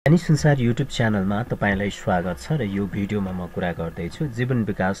लगानी संसार युट्युब च्यानलमा तपाईलाई स्वागत छ र यो भिडियोमा म कुरा गर्दै छु जीवन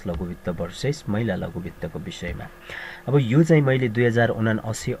विकास लघु वित्त वर्सेस महिला लघु वित्तको विषयमा। अब यो चाहिँ मैले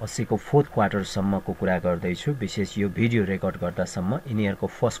 2079-80 को फोर्थ क्वार्टर सम्मको कुरा गर्दै छु। विशेष यो भिडियो रेकर्ड गर्दासम्म यिनीहरुको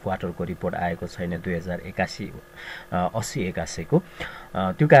फर्स्ट क्वार्टरको रिपोर्ट आएको छैन 2081 को।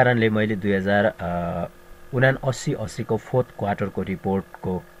 त्यो कारणले मैले 2079-80 को फोर्थ क्वार्टरको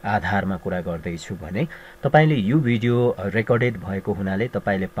रिपोर्टको आधारमा कुरा गर्दै छु भने तपाईले यो भिडियो रेकर्डेड भएको हुनाले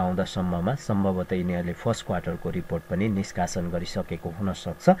तपाईले पाउँदा सम्ममा सम्भवतः यिनीहरुले फर्स्ट क्वार्टरको रिपोर्ट पनि निष्कासन गरिसकेको हुन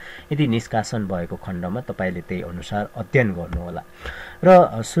सक्छ। यदि निष्कासन भएको खण्डमा तपाईले त्यही अनुसार अध्ययन गर्नुहोला।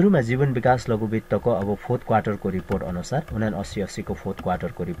 र सुरुमा जीवन विकास लघु वित्तको अब फोर्थ क्वार्टरको रिपोर्ट अनुसार 79-80 को फोर्थ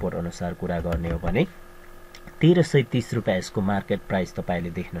क्वार्टरको रिपोर्ट अनुसार कुरा गर्ने हो भने 1330 रुपैयाँ यसको मार्केट प्राइस तपाईले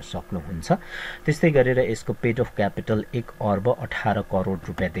देख्न सक्नुहुन्छ। त्यस्तै गरेर यसको पेड अफ क्यापिटल 1 अर्ब 18 करोड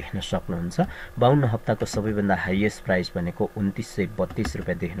रुपैयाँ देख्न सक्नुहुन्छ। 52 हप्ताको सबैभन्दा हाईएस्ट प्राइस भनेको 2932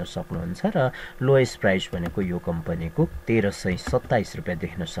 रुपैयाँ देख्न सक्नुहुन्छ र लोएस्ट प्राइस भनेको यो कम्पनीको 1327 रुपैयाँ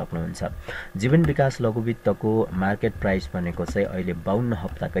देख्न सक्नुहुन्छ। जीवन विकास लघु वित्तको मार्केट प्राइस भनेको चाहिँ अहिले 52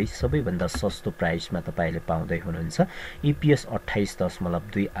 हप्ताकै सबैभन्दा सस्तो प्राइसमा तपाईले पाउँदै हुनुहुन्छ। EPS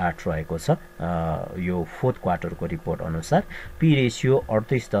 28.28 रहेको छ यो फोर्थ क्वार्टरको रिपोर्ट अनुसार। पी रेशियो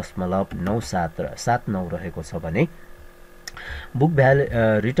 38.97 रहेको छ भने book value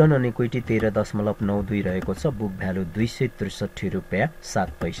return on equity 13.92 रहेको छ। बुक भ्यालु 263 रुपैयाँ 7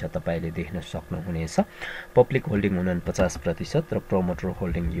 पैसा तपाईले देख्न सक्नुहुनेछ। पब्लिक होल्डिङ 49% र प्रोमोटर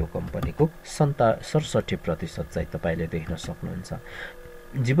होल्डिङ यो कम्पनीको 67% चाहिँ तपाईले देख्न सक्नुहुन्छ।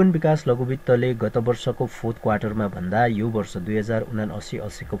 जीवन विकास लघु वित्तले गत वर्षको फोर्थ क्वार्टरमा भन्दा यो वर्ष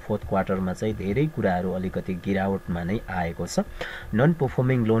 2079-80 को फोर्थ क्वार्टरमा चाहिँ धेरै कुराहरू अलिकति गिरावटमा नै आएको छ। नन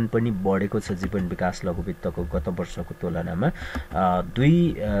परफर्मिङ लोन पनि बढेको छ जीवन विकास लघु वित्तको गत वर्षको तुलनामा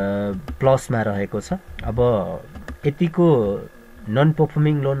 2 प्लसमा रहेको छ। अब यतिको नन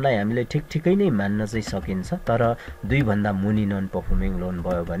परफर्मिङ लोनलाई हामीले ठिकै नै मान्न चाहिँ सकिन्छ, तर 2 भन्दा मुनि नन परफर्मिङ लोन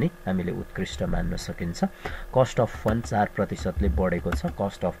भयो भने हामीले उत्कृष्ट मान्न सकिन्छ। कस्ट अफ फन्ड 4% ले बढेको छ।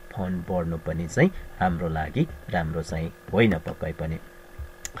 कस्ट अफ फन्ड बढ्नु पनि चाहिँ हाम्रो लागि राम्रो चाहिँ होइन पक्कै पनि।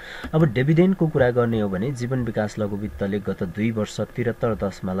 अब डिभिडेन्डको कुरा गर्ने हो भने जीवन विकास लघु वित्तले गत 2 वर्ष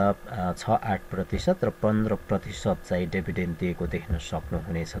 73.68% र 15% चाहिँ डिभिडेन्ड दिएको देख्न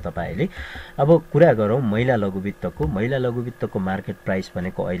सक्नुहुनेछ तपाईले। अब कुरा गरौँ महिला लघु वित्तको। महिला लघु वित्तको मार्केट प्राइस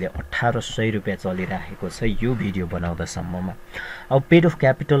भनेको अहिले 1800 रुपैयाँ चलिरहेको छ यो भिडियो बनाउँदासम्ममा। अब पेड अफ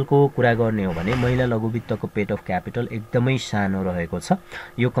क्यापिटलको कुरा गर्ने हो भने महिला लघु वित्तको पेड अफ क्यापिटल एकदमै सानो रहेको छ।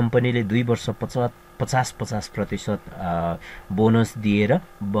 यो कम्पनीले 2 वर्ष 50% बोनस दिएर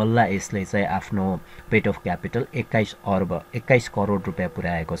बल्ल यसले चाहिँ आफ्नो पेड अफ क्यापिटल 21 करोड रुपैयाँ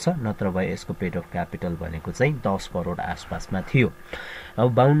पुर्याएको छ। नत्र भए यसको पेड अफ क्यापिटल भनेको चाहिँ 10 करोड आसपासमा थियो।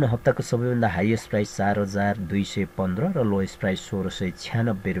 अब 52 हप्ताको सबैभन्दा हाईएस्ट प्राइस 4215 र लोएस्ट प्राइस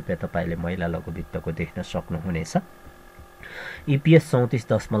 1696 रुपैयाँ तपाईले महिला लघु वित्तको देख्न सक्नुहुनेछ। EPS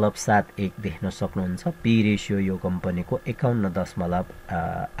 34.71 देख्न सक्नुहुन्छ। पी रेशियो यो कम्पनीको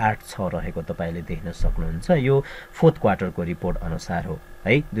 51.86 रहेको तपाईले देख्न सक्नुहुन्छ। यो फोर्थ क्वार्टरको रिपोर्ट अनुसार हो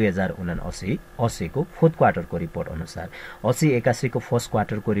है। 2079-80 को फोर्थ क्वार्टरको रिपोर्ट अनुसार। 80-81 को फर्स्ट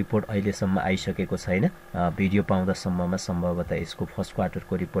क्वार्टरको रिपोर्ट अहिलेसम्म आइसकेको छैन। भिडियो पाउँदासम्ममा सम्भवतः यसको फर्स्ट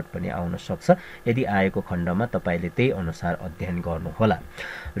क्वार्टरको रिपोर्ट पनि आउन सक्छ। यदि आएको खण्डमा तपाईले त्यही अनुसार अध्ययन गर्नुहोला।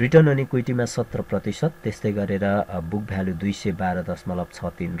 रिटर्न अन इक्विटीमा 17%, त्यस्तै गरेर बुक भ्यालु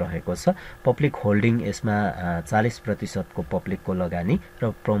 212.63 रहेको छ। पब्लिक होल्डिङ यसमा 40% को पब्लिकको लगानी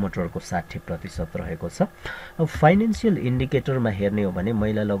र प्रोमोटरको 60% रहेको छ। अब फाइनान्शियल इन्डिकेटरमा हेर्ने हो भने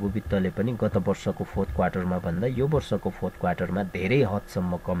महिला लघु वित्तले पनि गत वर्षको फोर्थ क्वार्टरमा भन्दा यो वर्षको फोर्थ क्वार्टरमा धेरै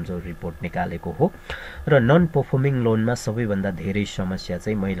हदसम्म कमजोर रिपोर्ट निकालेको हो र नन परफर्मिङ लोनमा सबैभन्दा धेरै समस्या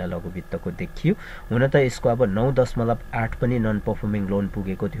चाहिँ महिला लघु वित्तको देखियो। हुन त यसको अब 9.8 पनि नन परफर्मिङ लोन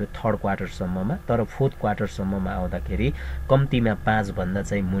पुगेको थियो थर्ड क्वार्टरसम्ममा, तर फोर्थ क्वार्टरसम्ममा आउँदाखेरि कम्तीमा 5 भन्दा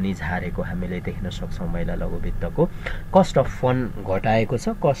चाहिँ मुनि झारेको हामीले देख्न सक्छौँ महिला लघु वित्तको। कस्ट अफ फन्ड घटाएको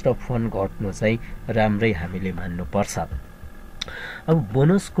छ। कस्ट अफ फन्ड घट्नु चाहिँ राम्रै हामीले मान्नुपर्छ। अब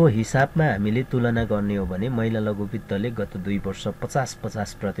बोनसको हिसाबमा हामीले तुलना गर्ने हो भने महिला लघु वित्तले गत 2 वर्ष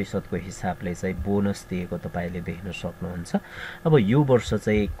 50% को हिसाबले चाहिँ बोनस दिएको तपाईले देख्न सक्नुहुन्छ। अब यो वर्ष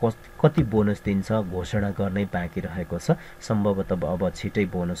चाहिँ कति बोनस दिन्छ घोषणा गर्नै बाँकी रहेको छ। सम्भवतः अब छिटै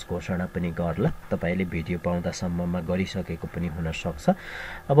बोनस घोषणा पनि गर्ला। तपाईले भिडियो पाउँदासम्ममा गरिसकेको पनि हुन सक्छ।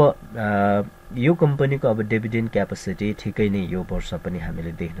 अब यो कम्पनीको अब डिभिडेन्ड क्यापेसिटी ठिकै नै यो वर्ष पनि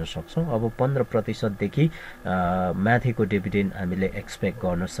हामीले देख्न सक्छौँ। अब 15% देखि माथिको डिभिडेन्ड हामीले एक्सपेक्ट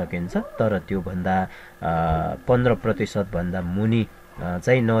गर्न सकिन्छ, तर त्यो भन्दा 15% भन्दा मुनि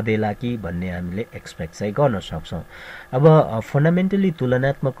चाहिँ नदेला कि भन्ने हामीले एक्सपेक्ट चाहिँ गर्न सक्छौँ। अब फन्डामेन्टली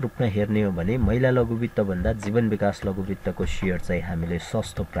तुलनात्मक रूपमा हेर्ने हो भने महिला लघुवित्तभन्दा जीवन विकास लघुवित्तको सेयर चाहिँ हामीले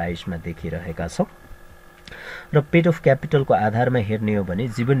सस्तो प्राइसमा देखिरहेका छौँ र पेट अफ क्यापिटलको आधारमा हेर्ने हो भने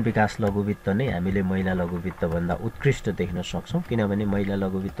जीवन विकास लघुवित्त नै हामीले महिला लघुवित्तभन्दा उत्कृष्ट देख्न सक्छौँ, किनभने महिला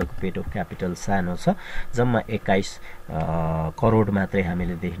लघुवित्तको पेट अफ क्यापिटल सानो छ, जम्मा 21 करोड मात्रै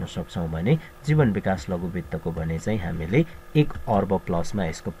हामीले देख्न सक्छौँ भने जीवन विकास लघुवित्तको भने चाहिँ हामीले 1 अर्ब प्लसमा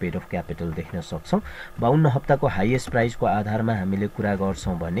यसको पेट अफ क्यापिटल देख्न सक्छौँ। 52 हप्ताको हाइएस्ट प्राइसको आधारमा हामीले कुरा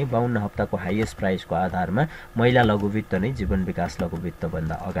गर्छौँ भने 52 हप्ताको हाइएस्ट प्राइसको आधारमा महिला लघुवित्त नै जीवन विकास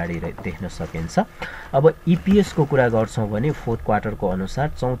लघुवित्तभन्दा अगाडि देख्न सकिन्छ। अब EPS को कुरा गर्छौँ भने फोर्थ क्वार्टरको अनुसार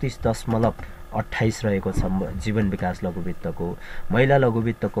 34.28 रहेको छ जीवन विकास लघुवित्तको, महिला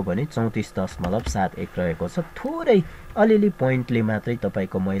लघुवित्तको भने 34.71 रहेको छ। थोरै अलिअलि पोइन्टले मात्रै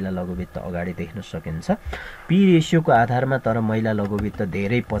तपाईको महिला लघुवित्त अगाडि देख्न सकिन्छ। पी रेशियोको आधारमा तर महिला लघुवित्त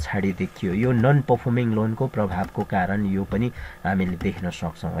धेरै पछाडि देखियो। यो नन परफर्मिङ लोनको प्रभावको कारण यो पनि हामीले देख्न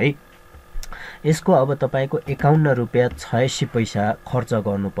सक्छौँ है। यसको अब तपाईको 51 रुपैयाँ 86 पैसा खर्च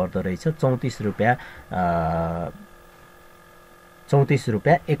गर्नु पर्दो रहेछ, 34 रुपैयाँ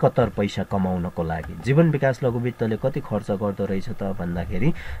 71 पैसा कमाउनको लागि। जीवन विकास लघुवित्तले कति खर्च गर्दो रहेछ त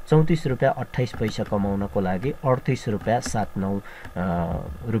भन्दाखेरि 34 रुपैयाँ 28 पैसा कमाउनको लागि 38 रुपैयाँ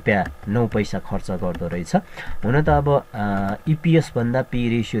 9 पैसा खर्च गर्दो रहेछ। हुन त अब EPS भन्दा पी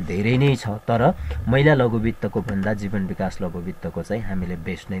रेशियो धेरै नै छ, तर महिला लघुवित्तको भन्दा जीवन विकास लघुवित्तको चाहिँ हामीले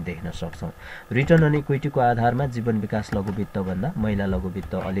बेस्ट नै देख्न सक्छौँ। रिटर्न अन इक्विटीको आधारमा जीवन विकास लघुवित्त भन्दा महिला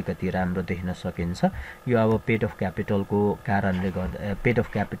लघुवित्त अलिकति राम्रो देख्न सकिन्छ। यो अब पेट अफ क्यापिटलको कारणले पेट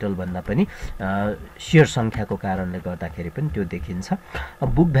अफ क्यापिटल भन्दा पनि शेयर संख्याको कारणले गर्दाखेरि पनि त्यो देखिन्छ। अब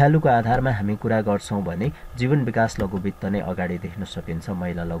बुक भ्यालुको आधारमा हामी कुरा गर्छौँ भने जीवन विकास लघुवित्त नै अगाडि देख्न सकिन्छ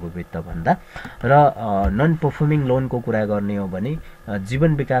महिला लघुवित्त भन्दा। र नन परफर्मिङ लोनको कुरा गर्ने हो भने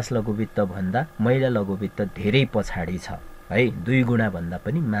जीवन विकास लघुवित्त भन्दा महिला लघुवित्त धेरै पछाडि छ है, 2 गुणा भन्दा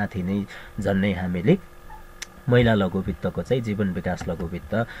पनि माथि नै झन्नै हामीले महिला लघुवित्तको चाहिँ जीवन विकास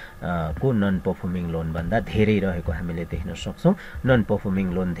लघुवित्त को नन परफर्मिङ लोन भन्दा धेरै रहेको हामीले देख्न सक्छौँ। नन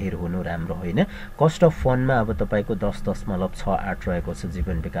परफर्मिङ लोन धेरै हुनु राम्रो होइन। कस्ट अफ फन्डमा अब तपाईको 10.68 रहेको छ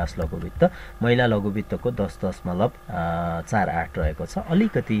जीवन विकास लघुवित्त, महिला लघुवित्तको 10.48 रहेको छ।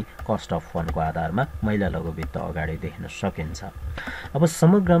 अलिकति कस्ट अफ फन्डको आधारमा महिला लघुवित्त अगाडि देख्न सकिन्छ। अब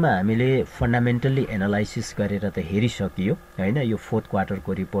समग्रमा हामीले फन्डामेन्टल्ली एनालाइसिस गरेर त हेरिसकियो हैन यो फोर्थ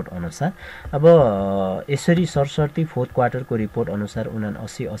क्वार्टरको रिपोर्ट अनुसार। अब यसरी सरसर्ती फोर्थ क्वार्टरको रिपोर्ट अनुसार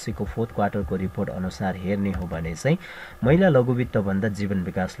 79-80 को फोर्थ क्वार्टरको रिपोर्ट अनुसार हेर्ने हो भने चाहिँ महिला लघुवित्त भन्दा जीवन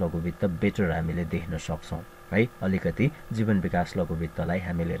विकास लघुवित्त बेटर हामीले देख्न सक्छौँ है। अलिकति जीवन विकास लघुवित्तलाई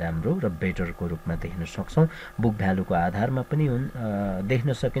हामीले राम्रो र बेटरको रूपमा देख्न सक्छौँ। बुक भ्यालुको आधारमा पनि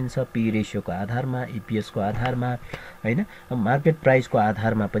देख्न सकिन्छ, पी रेशियोको आधारमा, EPS को आधारमा हैन, मार्केट प्राइसको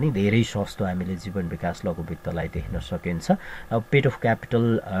आधारमा पनि धेरै सस्तो हामीले जीवन विकास लघुवित्तलाई देख्न सकिन्छ। अब पेट अफ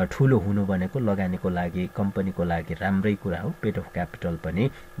क्यापिटल ठुलो हुनु भनेको लगानीको लागि कम्पनीको लागि राम्रै कुरा हो। पेट अफ क्यापिटल पनि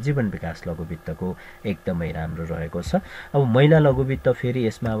जीवन विकास लघुवित्तको एकदमै राम्रो रहेको छ। अब महिला लघुवित्त फेरि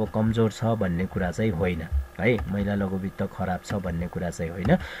यसमा अब कमजोर छ भन्ने कुरा चाहिँ होइन है, महिला लघुवित्त खराब छ भन्ने कुरा चाहिँ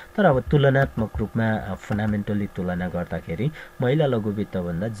होइन, तर अब तुलनात्मक रूपमा फन्डामेन्टली तुलना गर्दाखेरि महिला लघुवित्त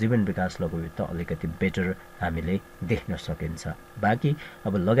भन्दा जीवन विकास लघुवित्त अलिकति बेटर हामीले देख्न सकिन्छ। बाँकी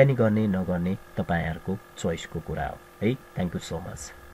अब लगानी गर्ने नगर्ने तपाईहरुको चोइसको कुरा हो है। Thank you so much.